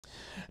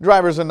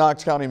Drivers in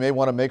Knox County may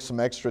want to make some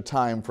extra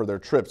time for their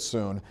trips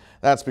soon.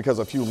 That's because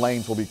a few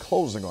lanes will be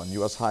closing on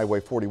U.S.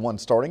 Highway 41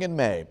 starting in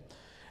May.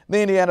 The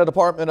Indiana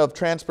Department of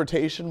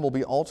Transportation will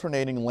be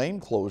alternating lane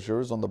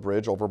closures on the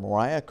bridge over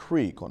Mariah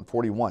Creek on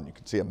 41. You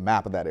can see a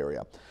map of that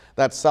area.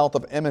 That's south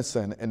of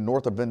Emerson and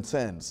north of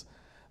Vincennes.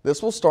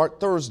 This will start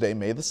Thursday,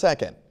 May the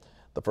 2nd.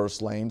 The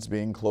first lanes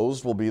being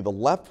closed will be the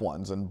left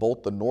ones in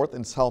both the north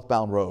and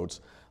southbound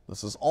roads.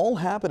 This is all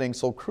happening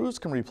so crews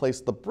can replace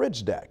the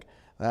bridge deck.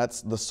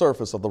 That's the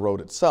surface of the road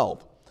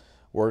itself.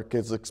 Work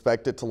is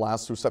expected to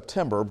last through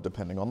September,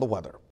 depending on the weather.